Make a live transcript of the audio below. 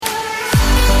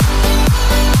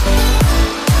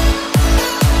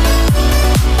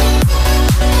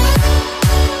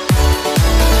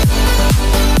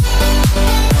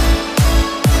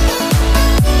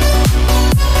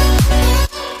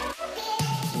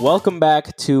Welcome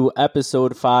back to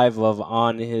episode 5 of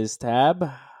On His Tab.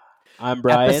 I'm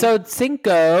Brian. Episode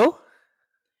Cinco.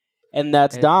 And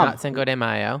that's Dom. Not Cinco de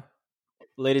Mayo.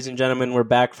 Ladies and gentlemen, we're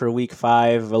back for week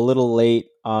 5. A little late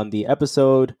on the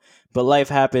episode, but life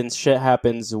happens, shit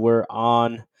happens. We're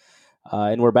on,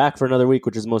 and we're back for another week,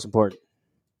 which is most important.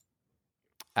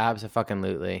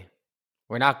 Absolutely.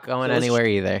 We're not going anywhere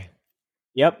either.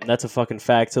 Yep, that's a fucking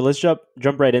fact. So let's jump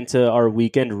right into our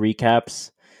weekend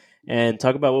recaps and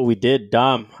talk about what we did.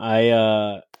 Dom,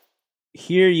 I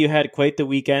hear you had quite the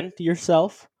weekend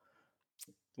yourself.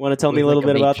 Want to tell me a little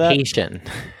bit about that? Vacation.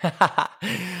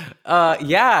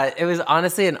 Yeah, it was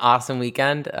honestly an awesome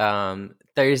weekend.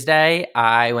 Thursday,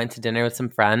 I went to dinner with some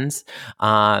friends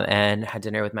and had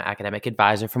dinner with my academic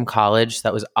advisor from college.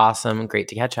 That was awesome. Great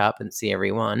to catch up and see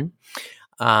everyone.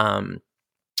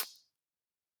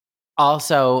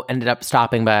 Also ended up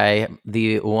stopping by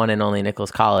the one and only Nichols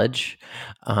College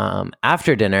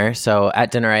after dinner. So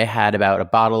at dinner, I had about a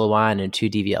bottle of wine and 2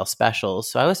 DVL specials.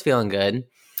 So I was feeling good.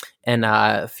 And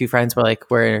a few friends were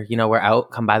like, we're out,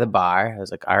 come by the bar. I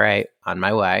was like, all right, on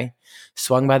my way.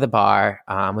 Swung by the bar,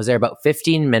 was there about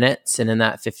 15 minutes. And in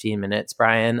that 15 minutes,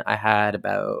 Brian, I had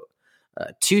about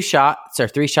 3 shots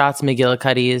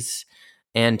McGillicuddy's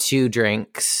and 2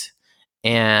 drinks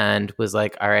and was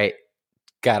like, all right,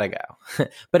 gotta go.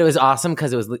 But it was awesome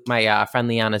because it was my friend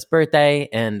Liana's birthday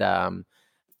and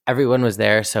everyone was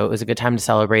there. So it was a good time to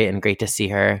celebrate and great to see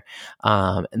her.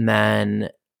 And then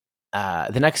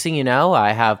the next thing you know,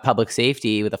 I have public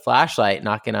safety with a flashlight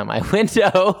knocking on my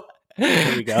window.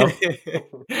 There you go.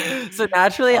 So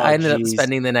naturally, I ended up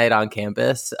spending the night on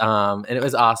campus, and it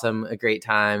was awesome. A great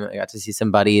time. I got to see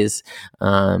some buddies,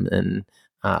 and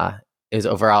it was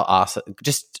overall awesome.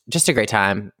 Just a great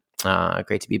time.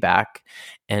 Great to be back.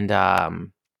 And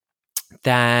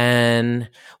then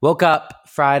woke up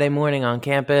Friday morning on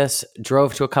campus,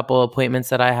 drove to a couple appointments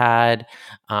that I had.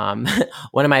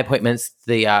 One of my appointments,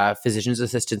 the physician's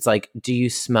assistant's like, do you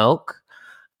smoke?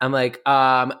 I'm like,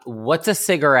 what's a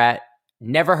cigarette?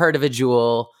 Never heard of a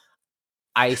Juul.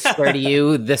 I swear to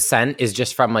you, the scent is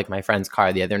just from like my friend's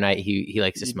car the other night. He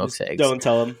likes to smoke cigs. Don't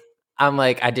tell him. I'm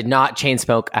like, I did not chain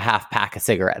smoke a half pack of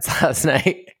cigarettes last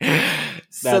night.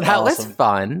 So that awesome. Was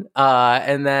fun.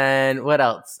 And then what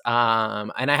else?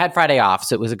 And I had Friday off,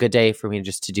 so it was a good day for me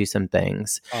just to do some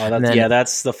things. Oh,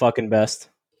 that's the fucking best.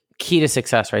 Key to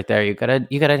success right there. You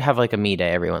gotta have like a me day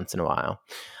every once in a while.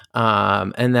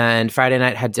 And then Friday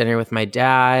night had dinner with my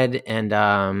dad, and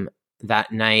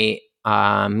that night,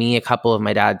 me, a couple of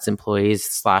my dad's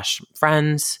employees /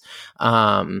 friends,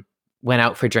 went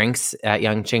out for drinks at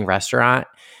Yangqing restaurant,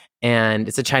 and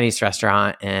it's a Chinese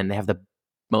restaurant, and they have the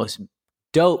most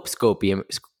dope scorpion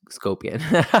bowls.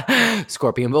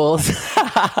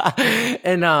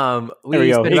 And there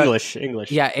we go. English.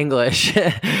 Yeah, English.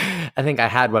 I think I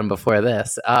had one before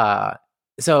this.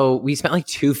 So we spent like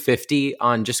 $250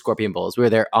 on just scorpion bowls. We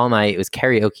were there all night. It was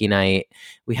karaoke night.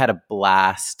 We had a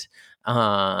blast.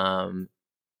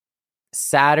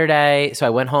 Saturday, so I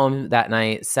went home that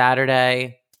night.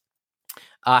 Saturday,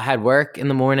 had work in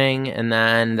the morning, and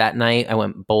then that night I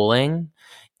went bowling.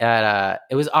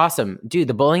 It was awesome, dude.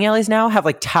 The bowling alleys now have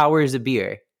like towers of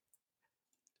beer.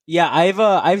 Yeah,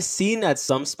 I've seen at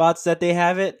some spots that they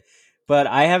have it, but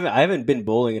I haven't been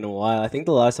bowling in a while. I think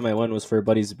the last time I went was for a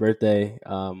buddy's birthday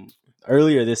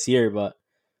earlier this year, but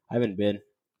I haven't been.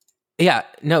 Yeah,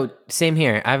 no, same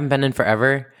here. I haven't been in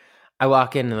forever. I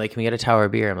walk in and like, can we get a tower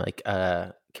of beer? I'm like,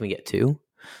 can we get 2?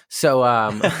 So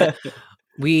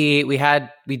we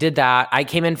did that. I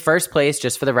came in first place,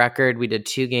 just for the record. We did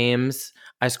 2 games.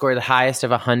 I scored the highest of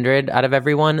 100 out of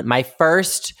everyone. My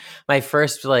first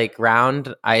like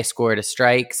round, I scored a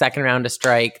strike. Second round, a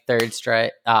strike.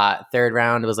 Third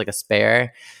round was like a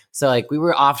spare. So like we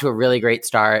were off to a really great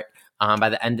start. By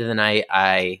the end of the night,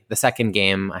 the second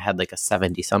game, I had like a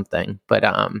 70 something. But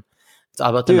it's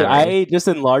all about the memory. I just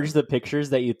enlarged the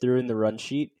pictures that you threw in the run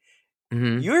sheet.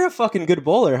 Mm-hmm. You're a fucking good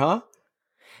bowler, huh?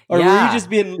 Or yeah.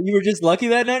 you were just lucky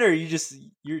that night, or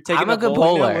you're taking I'm a good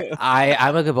bowler.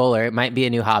 I'm a good bowler. It might be a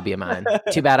new hobby of mine.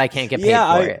 Too bad I can't get paid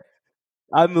for it.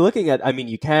 I'm looking at,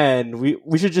 you can.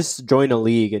 We should just join a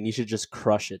league, and you should just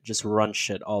crush it. Just run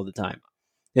shit all the time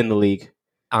in the league.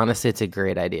 Honestly, it's a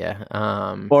great idea.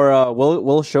 Or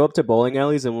we'll show up to bowling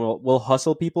alleys and we'll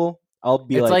hustle people. I'll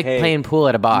be it's like hey, playing pool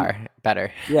at a bar.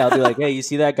 Better. Yeah, I'll be like, hey, you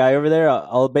see that guy over there?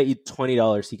 I'll bet you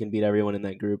 $20 he can beat everyone in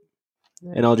that group.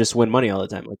 And I'll just win money all the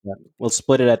time like that. We'll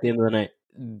split it at the end of the night.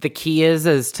 The key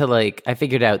is to like, I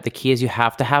figured out the key is you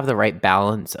have to have the right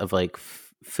balance of like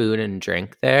food and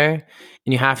drink there.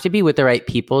 And you have to be with the right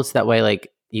people so that way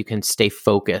like you can stay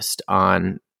focused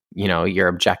on your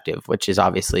objective, which is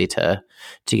obviously to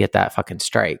get that fucking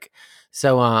strike.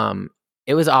 So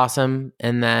it was awesome.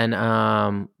 And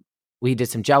then we did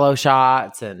some jello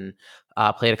shots and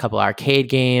played a couple arcade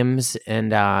games,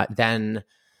 and then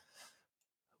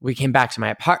we came back to my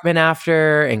apartment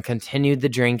after and continued the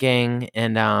drinking.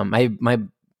 And my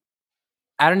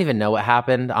I don't even know what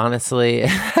happened, honestly.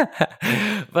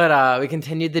 But we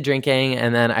continued the drinking,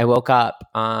 and then I woke up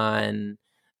on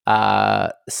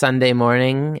Sunday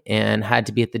morning and had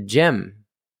to be at the gym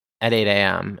at 8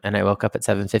 a.m. and I woke up at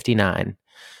 7:59.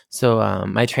 So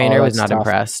my trainer was not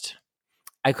impressed.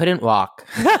 I couldn't walk.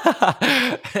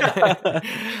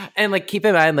 And like, keep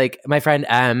in mind, like, my friend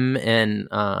M and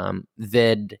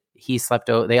Vid,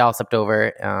 they all slept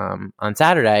over on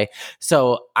Saturday.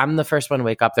 So I'm the first one to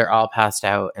wake up. They're all passed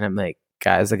out. And I'm like,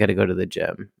 guys, I got to go to the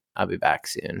gym. I'll be back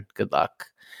soon. Good luck.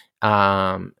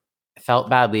 Felt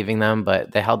bad leaving them,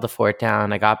 but they held the fort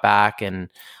down. I got back, and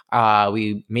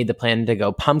we made the plan to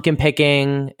go pumpkin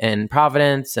picking in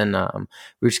Providence. And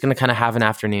we were just going to kind of have an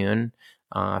afternoon.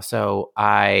 So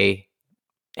I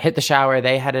hit the shower.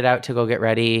 They headed out to go get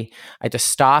ready. I just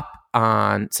stop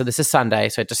so this is Sunday.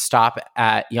 So I just stop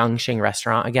at Young Shing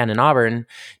Restaurant again in Auburn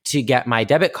to get my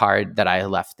debit card that I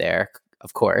left there.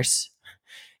 Of course,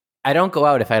 I don't go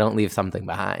out if I don't leave something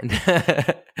behind.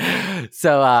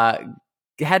 So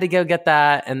had to go get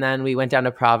that. And then we went down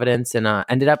to Providence and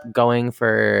ended up going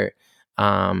for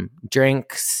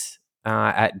drinks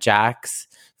at Jack's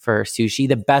for sushi,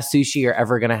 the best sushi you're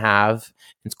ever going to have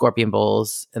in Scorpion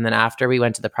Bowls. And then after, we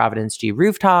went to the Providence G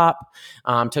rooftop,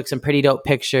 took some pretty dope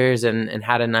pictures and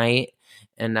had a night,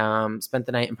 and spent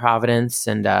the night in Providence,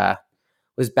 and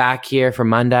was back here for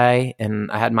Monday.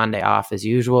 And I had Monday off as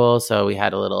usual. So we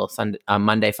had a little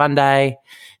Monday fun day,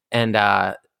 and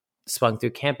swung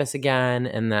through campus again,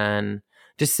 and then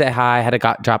just say hi, had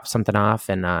to drop something off,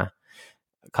 and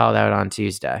called out on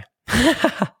Tuesday.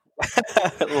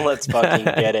 Let's fucking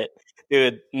get it,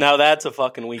 dude. Now that's a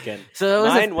fucking weekend. So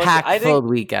it was a packed-filled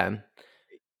weekend.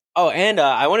 Oh, and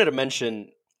I wanted to mention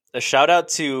a shout out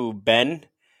to Ben.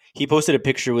 He posted a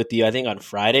picture with you, I think, on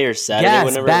Friday or Saturday,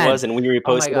 whenever Ben. It was, and we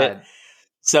reposted it.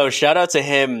 So shout out to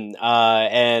him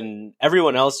and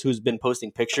everyone else who's been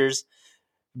posting pictures.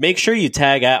 Make sure you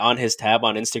tag on his tab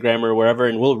on Instagram or wherever,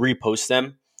 and we'll repost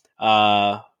them.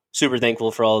 Super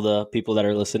thankful for all the people that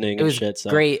are listening. It was shit, so.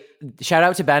 Great. Shout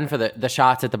out to Ben for the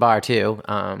shots at the bar too.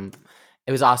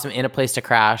 It was awesome, and a place to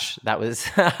crash. That was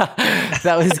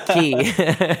that was key.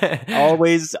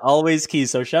 always key.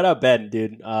 So shout out Ben,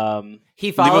 dude.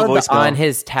 He followed on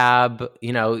his tab,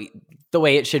 the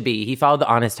way it should be. He followed the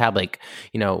on his tab, like,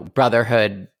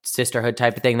 brotherhood, sisterhood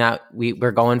type of thing that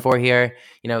we're going for here.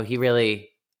 He really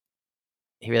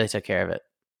took care of it.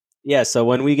 Yeah, so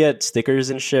when we get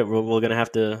stickers and shit, we're gonna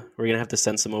have to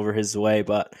send some over his way.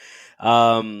 But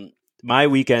my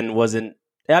weekend wasn't.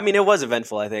 I mean, it was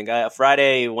eventful. I think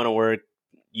Friday went to work,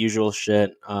 usual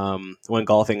shit. Went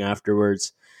golfing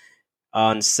afterwards.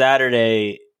 On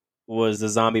Saturday was the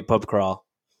zombie pub crawl.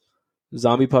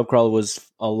 Zombie pub crawl was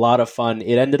a lot of fun.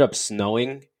 It ended up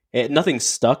snowing. Nothing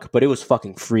stuck, but it was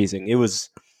fucking freezing. It was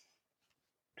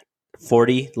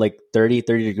 40, like 30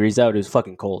 degrees out. It was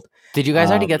fucking cold. Did you guys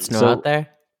already get snow out there?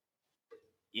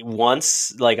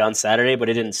 Once, like on Saturday, but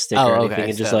it didn't stick or anything.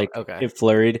 It just it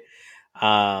flurried.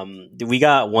 We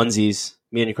got onesies.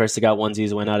 Me and Krista got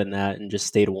onesies, went out in that and just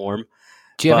stayed warm.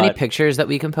 Do you have any pictures that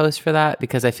we can post for that?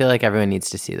 Because I feel like everyone needs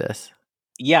to see this.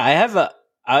 Yeah,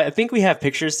 I think we have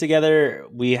pictures together.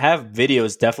 We have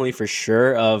videos definitely for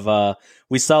sure of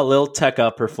we saw Lil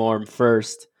Tecca perform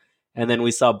first, and then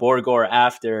we saw Borgore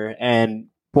after, and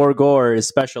Borgore is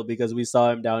special because we saw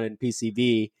him down in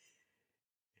PCB.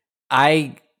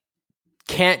 I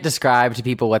can't describe to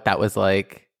people what that was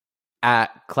like. At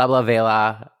Club La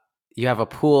Vela, you have a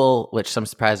pool, which I'm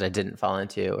surprised I didn't fall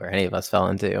into, or any of us fell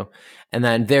into. And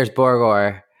then there's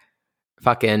Borgore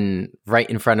fucking right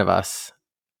in front of us.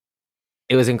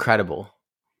 It was incredible.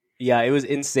 Yeah, it was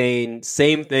insane.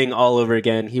 Same thing all over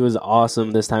again. He was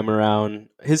awesome this time around.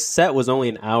 His set was only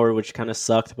an hour, which kind of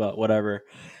sucked, but whatever.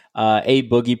 A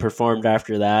Boogie performed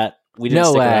after that. We didn't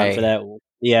stick around for that.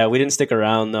 Yeah, we didn't stick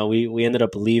around though. We ended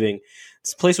up leaving.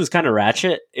 This place was kind of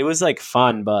ratchet. It was like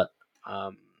fun, but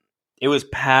it was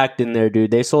packed in there,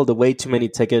 dude. They sold way too many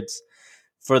tickets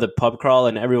for the pub crawl,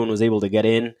 and everyone was able to get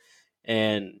in.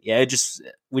 And yeah,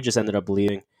 we just ended up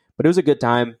leaving. But it was a good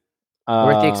time.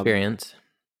 Worth the experience.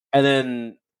 And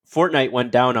then Fortnite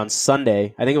went down on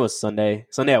Sunday. I think it was Sunday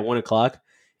at 1:00.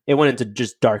 It went into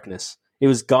just darkness. It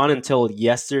was gone until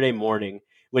yesterday morning,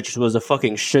 which was a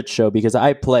fucking shit show because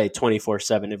I play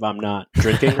 24/7. If I'm not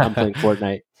drinking, I'm playing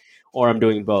Fortnite, or I'm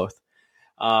doing both.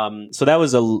 So that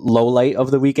was a low light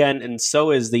of the weekend, and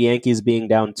so is the Yankees being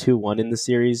down 2-1 in the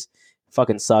series.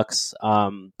 Fucking sucks.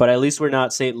 But at least we're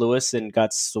not St. Louis and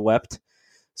got swept.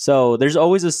 So there's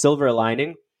always a silver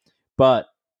lining. But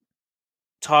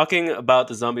talking about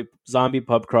the zombie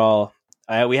pub crawl,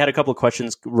 we had a couple of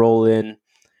questions roll in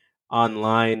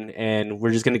online, and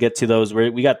we're just gonna get to those.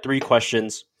 We got 3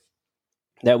 questions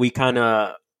that we kind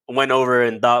of went over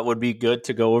and thought would be good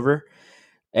to go over.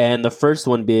 And the first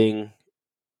one being,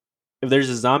 if there's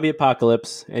a zombie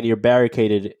apocalypse and you're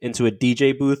barricaded into a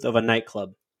DJ booth of a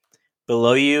nightclub,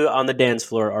 below you on the dance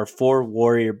floor are four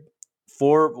warriors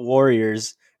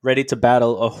ready to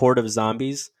battle a horde of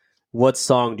zombies. What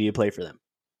song do you play for them?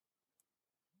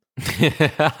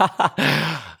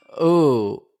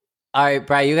 Ooh. All right,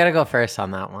 Bri, you got to go first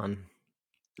on that one.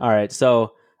 All right,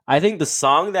 so I think the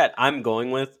song that I'm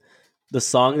going with, the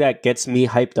song that gets me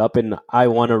hyped up and I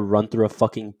want to run through a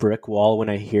fucking brick wall when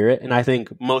I hear it, and I think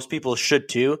most people should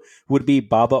too, would be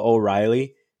Baba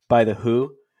O'Reilly by The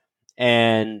Who.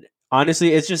 And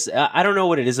honestly, it's just, I don't know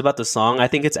what it is about the song. I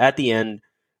think it's at the end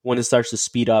when it starts to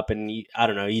speed up, and I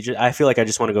don't know. I feel like I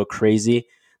just want to go crazy.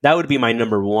 That would be my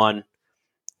number one.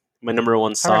 My number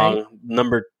one song. Right.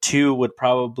 Number 2 would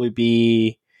probably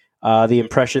be The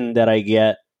Impression That I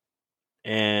Get.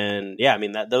 And yeah, I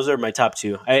mean, those are my top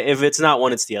 2. If it's not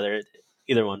one, it's the other.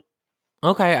 Either one.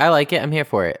 Okay, I like it. I'm here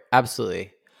for it.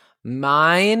 Absolutely.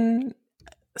 Mine,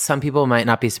 some people might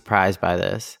not be surprised by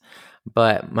this,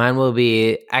 but mine will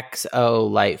be XO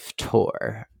Life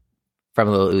Tour from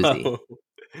Lil Uzi.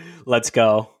 Let's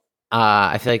go.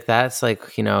 I feel like that's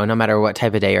like, no matter what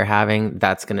type of day you're having,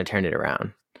 that's going to turn it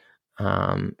around.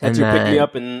 That's your pick me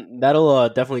up, and that'll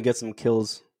definitely get some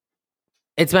kills.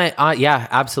 It's my yeah,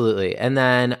 absolutely. And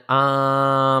then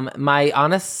my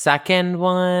on a second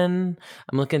one,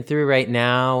 I'm looking through right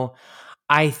now.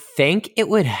 I think it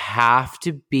would have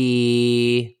to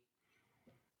be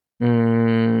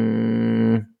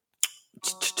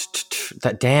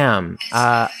that damn.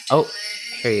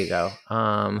 Here you go.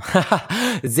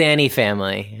 Zanny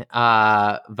Family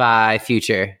by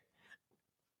Future.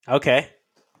 Okay.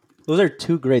 Those are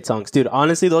 2 great songs. Dude,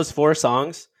 honestly, those 4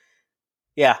 songs,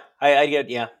 yeah, I get,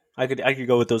 yeah. I could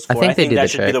go with those 4. I think that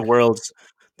should be the world's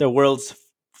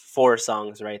 4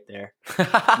 songs right there.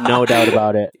 No doubt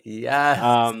about it.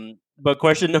 Yes. But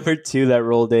question number 2 that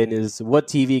rolled in is, what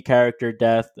TV character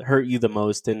death hurt you the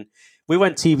most? And we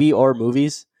went TV or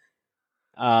movies.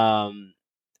 I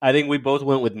think we both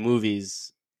went with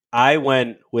movies. I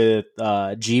went with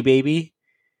G Baby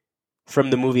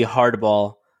from the movie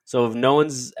Hardball. So if no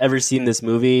one's ever seen this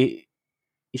movie,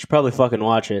 you should probably fucking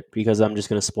watch it, because I'm just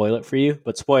going to spoil it for you.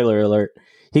 But spoiler alert,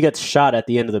 he gets shot at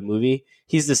the end of the movie.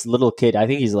 He's this little kid. I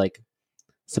think he's like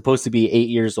supposed to be 8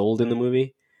 years old in the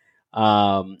movie.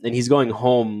 And he's going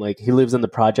home. Like, he lives in the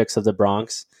projects of the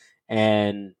Bronx,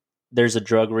 and there's a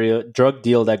drug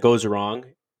deal that goes wrong,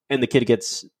 and the kid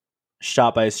gets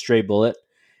shot by a stray bullet.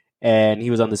 And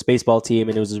he was on this baseball team,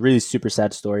 and it was a really super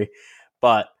sad story.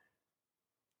 But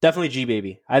definitely G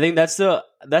Baby. I think that's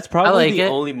probably the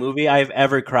only movie I've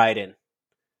ever cried in,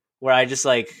 where I just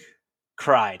like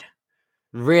cried.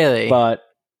 Really? But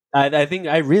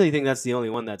I really think that's the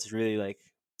only one that's really like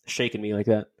shaking me like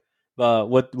that.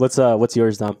 What's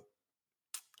yours, Dom?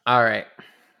 All right.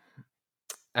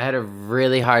 I had a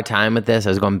really hard time with this. I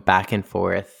was going back and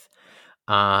forth.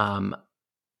 I'm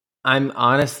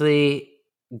honestly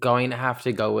going to have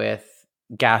to go with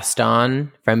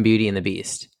Gaston from Beauty and the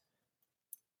Beast.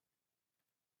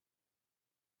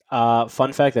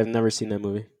 Fun fact: I've never seen that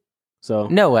movie. So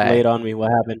no way. Lay it on me.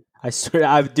 What happened? I swear,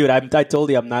 I told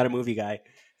you I'm not a movie guy.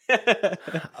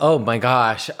 Oh my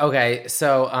gosh. Okay,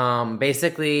 so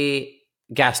basically,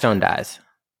 Gaston dies.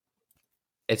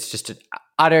 It's just an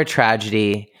utter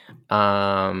tragedy.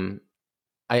 I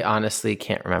honestly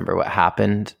can't remember what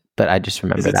happened, but I just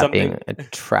remember that being a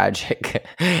tragic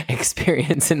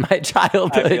experience in my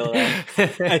childhood.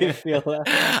 I feel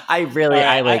that. I really,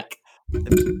 right,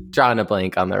 drawing a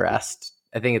blank on the rest.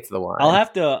 I think it's the one. I'll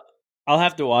have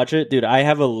to watch it, dude. I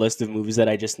have a list of movies that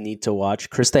I just need to watch.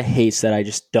 Krista hates that I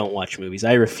just don't watch movies.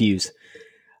 I refuse.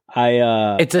 I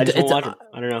don't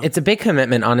know. It's a big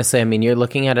commitment, honestly. I mean, you're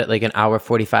looking at it like an hour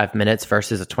 45 minutes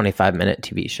versus a 25-minute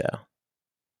TV show.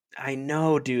 I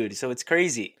know, dude. So it's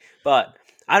crazy, but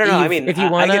I don't know. I mean, if you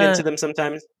want to get into them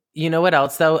sometimes. You know what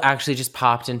else though? Actually, just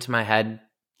popped into my head.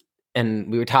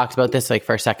 And we were talked about this like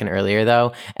for a second earlier,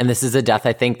 though. And this is a death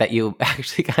I think that you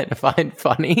actually kind of find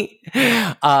funny.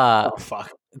 Oh,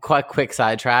 fuck. Quick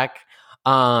sidetrack.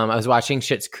 I was watching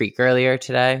Schitt's Creek earlier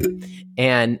today,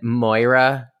 and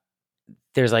Moira,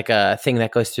 there's like a thing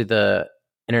that goes through the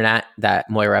internet that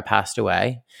Moira passed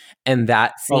away. And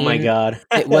that Oh my scene, God.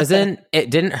 it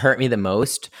didn't hurt me the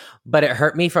most, but it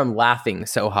hurt me from laughing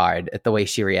so hard at the way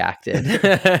she reacted.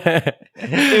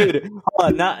 Dude,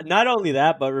 not only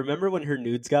that, but remember when her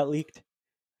nudes got leaked?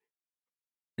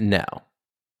 No,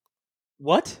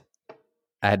 What?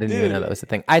 I didn't even know that Dude, was a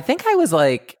thing. I think I was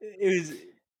like it was.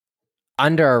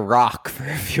 under a rock for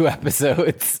a few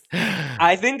episodes.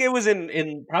 I think it was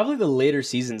in probably the later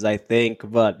seasons. I think,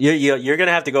 but you're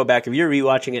gonna have to go back if you're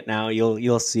rewatching it now.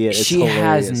 You'll see it. It's She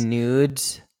hilarious. has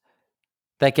nudes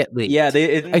that get leaked. Yeah, Are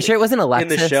you sure it wasn't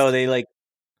Alexis? In the show, they like.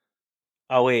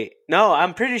 Oh wait, no,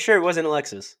 I'm pretty sure it wasn't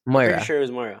Alexis. Moira. I'm pretty sure it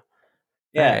was Moira.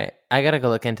 Yeah, all right. I gotta go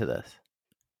look into this.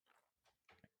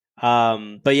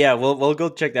 But yeah, we'll go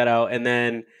check that out, and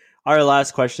then our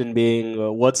last question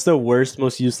being, what's the worst,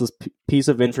 most useless piece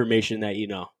of information that you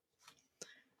know?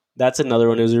 That's another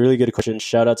one. It was a really good question.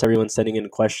 Shout out to everyone sending in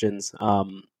questions. As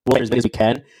many as we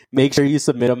can. Make sure you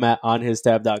submit them at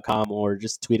onhistab.com or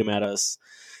just tweet them at us,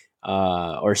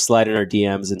 or slide in our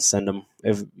DMs and send them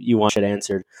if you want it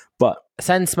answered. But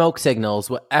send smoke signals,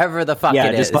 whatever the fuck it is.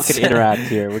 Yeah, just fucking interact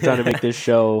here. We're trying to make this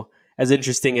show as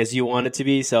interesting as you want it to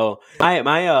be. So my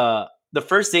the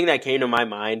first thing that came to my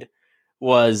mind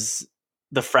was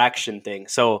the fraction thing.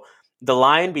 So the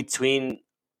line between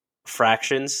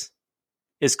fractions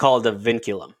is called a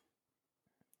vinculum.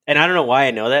 And I don't know why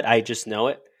I know that. I just know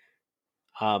it.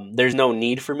 There's no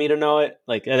need for me to know it.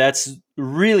 Like, that's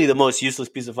really the most useless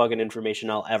piece of fucking information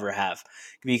I'll ever have,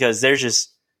 because there's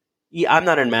just, I'm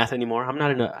not in math anymore.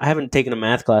 I haven't taken a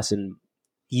math class in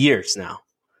years now.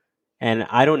 And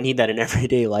I don't need that in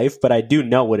everyday life, but I do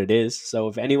know what it is. So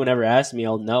if anyone ever asks me,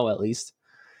 I'll know at least.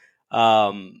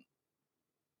 But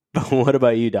what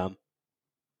about you, Dom?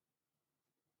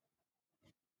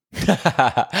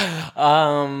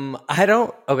 I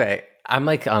don't. Okay, I'm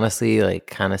like honestly like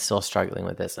kind of still struggling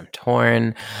with this. I'm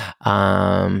torn.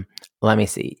 Let me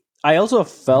see. I also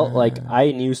felt like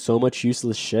I knew so much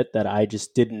useless shit that I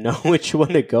just didn't know which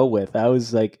one to go with. I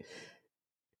was like,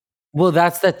 well,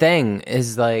 that's the thing,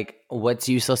 is like what's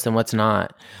useless and what's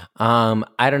not.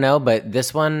 I don't know, but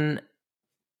this one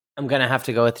I'm gonna have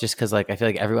to go with just because like I feel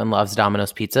like everyone loves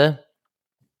Domino's pizza,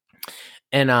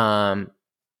 and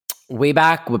way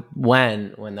back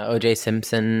when the O.J.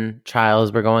 Simpson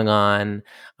trials were going on,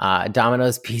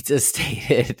 Domino's Pizza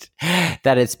stated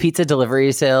that its pizza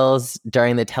delivery sales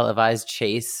during the televised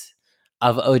chase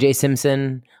of O.J.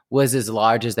 Simpson was as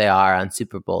large as they are on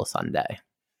Super Bowl Sunday.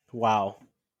 wow.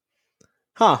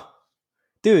 Huh.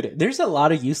 Dude, there's a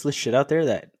lot of useless shit out there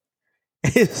that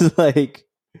is like...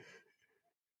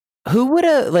 Who would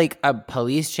have, like, a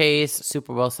police chase,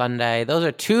 Super Bowl Sunday? Those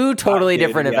are two totally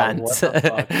different events.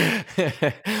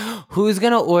 Who's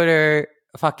going to order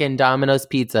fucking Domino's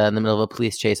pizza in the middle of a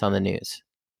police chase on the news?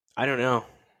 I don't know.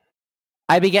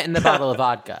 I'd be getting the bottle of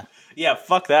vodka. Yeah,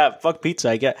 fuck that. Fuck pizza.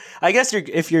 I guess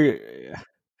if you're...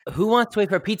 Who wants to wait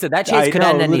for pizza? That chase could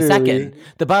end any second.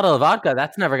 The bottle of vodka,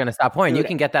 that's never going to stop pouring. You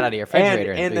can get that out of your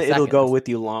refrigerator and in 3 it'll seconds. go with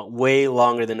you way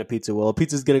longer than a pizza will. A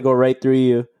pizza's going to go right through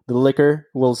you. The liquor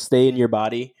will stay in your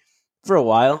body for a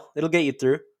while. It'll get you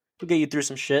through. It'll get you through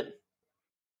some shit.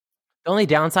 The only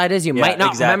downside is you might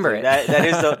not remember it. That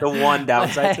is the one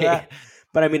downside to that.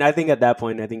 But I mean, I think at that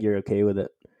point, I think you're okay with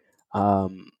it.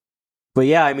 But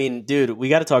yeah, I mean, dude, we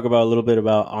got to talk about a little bit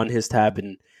about On His Tab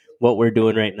and what we're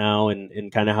doing right now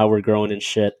and kind of how we're growing and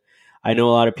shit. I know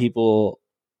a lot of people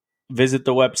visit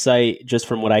the website just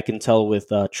from what I can tell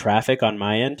with traffic on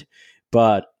my end,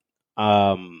 but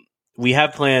we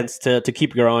have plans to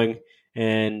keep growing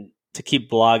and to keep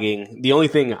blogging. The only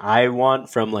thing I want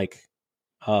from like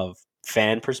a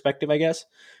fan perspective, I guess,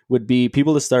 would be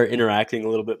people to start interacting a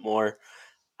little bit more.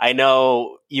 I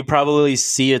know you probably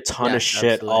see a ton of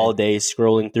shit absolutely all day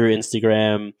scrolling through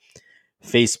Instagram,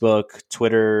 Facebook,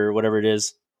 Twitter, whatever it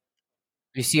is.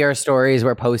 You see our stories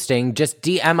we're posting, just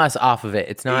DM us off of it.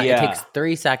 It's not, It takes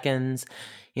 3 seconds.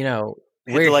 You know,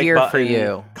 we're here button, for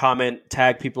you. Comment,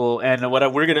 tag people. And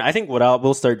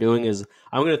we'll start doing is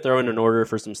I'm going to throw in an order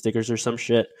for some stickers or some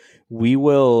shit. We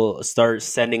will start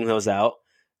sending those out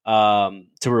to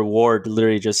reward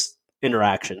literally just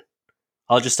interaction.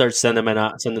 I'll just start sending them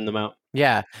out.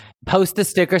 Yeah. Post the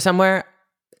sticker somewhere.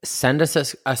 Send us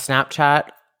a Snapchat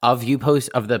of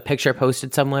the picture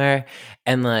posted somewhere,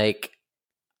 and like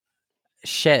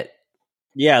shit.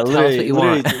 Yeah, literally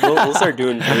we'll start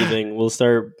doing everything. We'll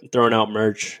start throwing out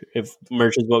merch if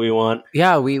merch is what we want.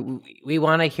 Yeah, we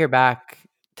want to hear back.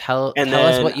 Tell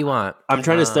us what you want. I'm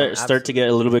trying to start to get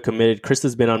a little bit committed.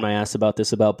 Krista's been on my ass about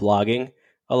this, about blogging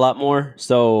a lot more.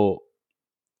 So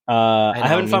I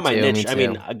haven't found my niche. I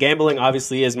mean, gambling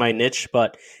obviously is my niche,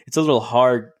 but it's a little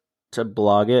hard to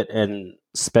blog it and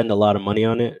spend a lot of money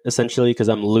on it, essentially, because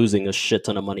I'm losing a shit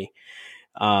ton of money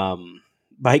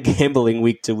by gambling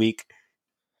week to week.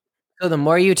 So the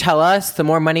more you tell us, the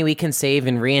more money we can save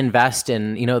and reinvest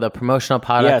in, the promotional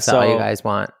products that all you guys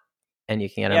want. And you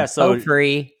can get them so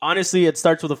free. Honestly, it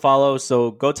starts with a follow.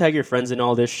 So go tag your friends in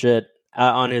all this shit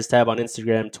on his tab on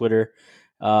Instagram, Twitter,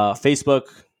 Facebook.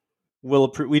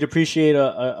 We'd appreciate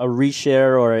a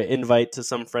reshare or an invite to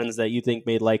some friends that you think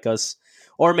may like us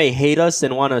or may hate us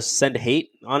and want to send hate.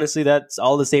 Honestly, that's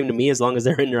all the same to me as long as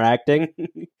they're interacting.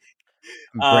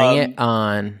 Bring it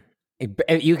on.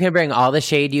 You can bring all the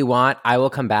shade you want. I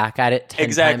will come back at it 10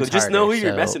 exactly. times Just harder, know who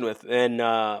you're messing with. And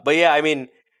but yeah, I mean,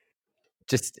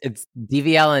 it's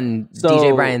DVL and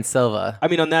DJ Brian Silva. I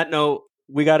mean, on that note,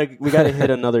 we gotta hit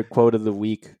another quote of the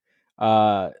week.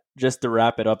 Just to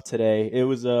wrap it up today, it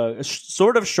was a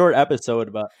sort of short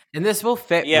episode, but and this will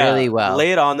fit really well.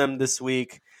 Lay it on them this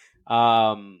week.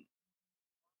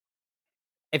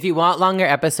 If you want longer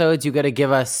episodes, you got to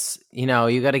give us, that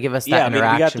interaction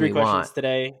we got 3 we questions want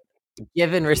today.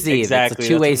 Give and receive. Exactly. It's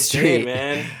a two-way street,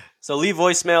 man. So leave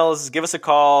voicemails, give us a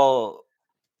call,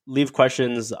 leave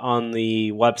questions on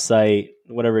the website,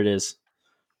 whatever it is.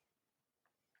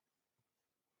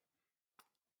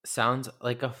 Sounds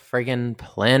like a friggin'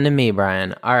 plan to me,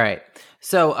 Brian. All right.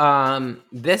 So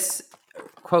this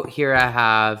quote here I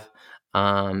have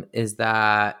is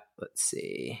that, let's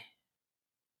see.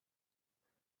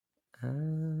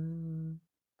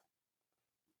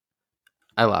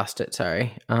 I lost it.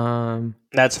 Sorry.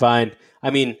 That's fine.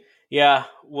 I mean, yeah,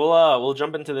 we'll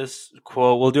jump into this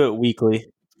quote. We'll do it weekly.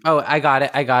 Oh, I got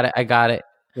it.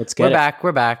 Let's get it.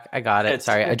 We're back. I got it.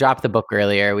 Sorry, I dropped the book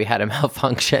earlier. We had a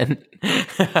malfunction.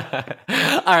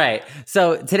 All right.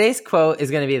 So today's quote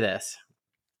is going to be this.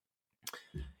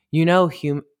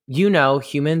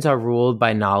 Humans are ruled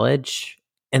by knowledge,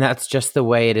 and that's just the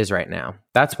way it is right now.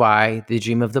 That's why the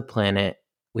dream of the planet,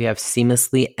 we have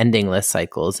seamlessly endingless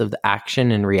cycles of the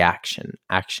action and reaction.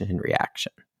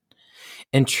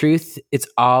 In truth, it's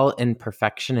all in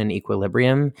perfection and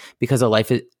equilibrium because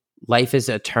life is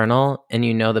eternal, and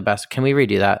the best. Can we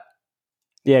redo that?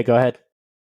 Yeah, go ahead.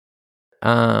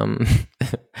 Hold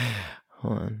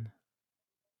on.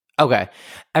 Okay,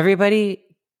 everybody.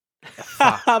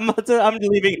 I'm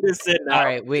leaving this in now. All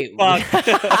right, wait.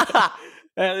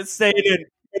 It's staying in.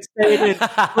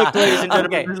 Look, ladies and gentlemen,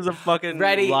 okay. This is a fucking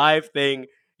live thing.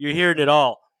 You're hearing it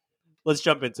all. Let's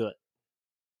jump into it.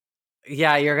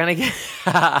 Yeah, you're gonna get.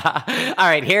 All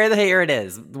right, here it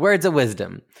is. Words of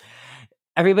wisdom.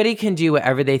 Everybody can do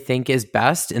whatever they think is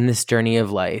best in this journey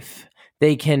of life.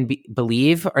 They can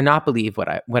believe or not believe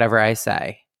whatever I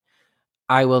say.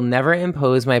 I will never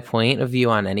impose my point of view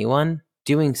on anyone.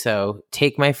 Doing so,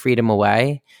 take my freedom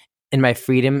away, and my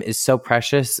freedom is so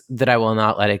precious that I will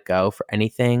not let it go for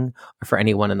anything or for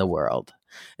anyone in the world.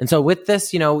 And so with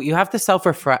this, you have to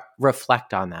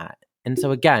self-reflect on that. And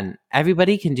so again,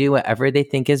 everybody can do whatever they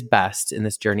think is best in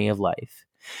this journey of life.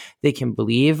 They can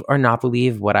believe or not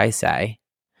believe what I say.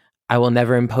 I will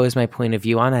never impose my point of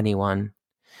view on anyone.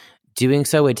 Doing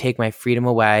so would take my freedom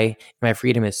away. My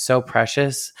freedom is so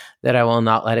precious that I will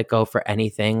not let it go for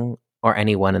anything or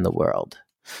anyone in the world.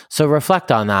 So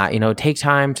reflect on that, take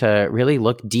time to really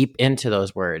look deep into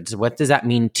those words. What does that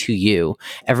mean to you?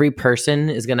 Every person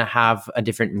is going to have a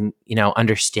different,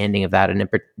 understanding of that and a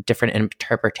different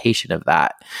interpretation of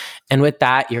that. And with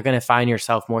that, you're going to find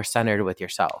yourself more centered with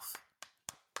yourself.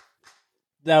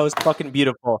 That was fucking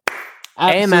beautiful.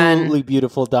 Absolutely Amen.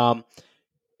 Beautiful, Dom.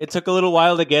 It took a little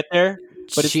while to get there,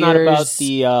 but it's not about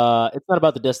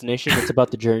the destination. It's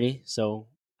about the journey. So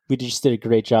we just did a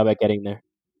great job at getting there.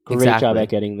 Job at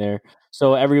getting there.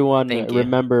 So everyone,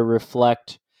 remember,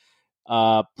 reflect,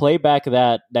 play back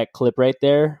that clip right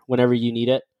there whenever you need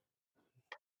it.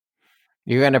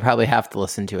 You're going to probably have to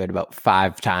listen to it about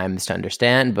 5 times to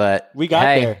understand, but we got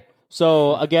there.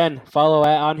 So again, follow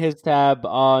on his tab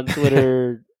on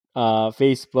Twitter,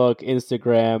 Facebook,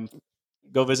 Instagram.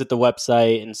 Go visit the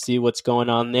website and see what's going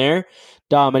on there.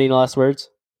 Dom, any last words?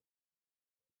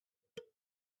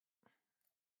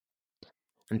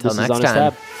 Until next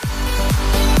time.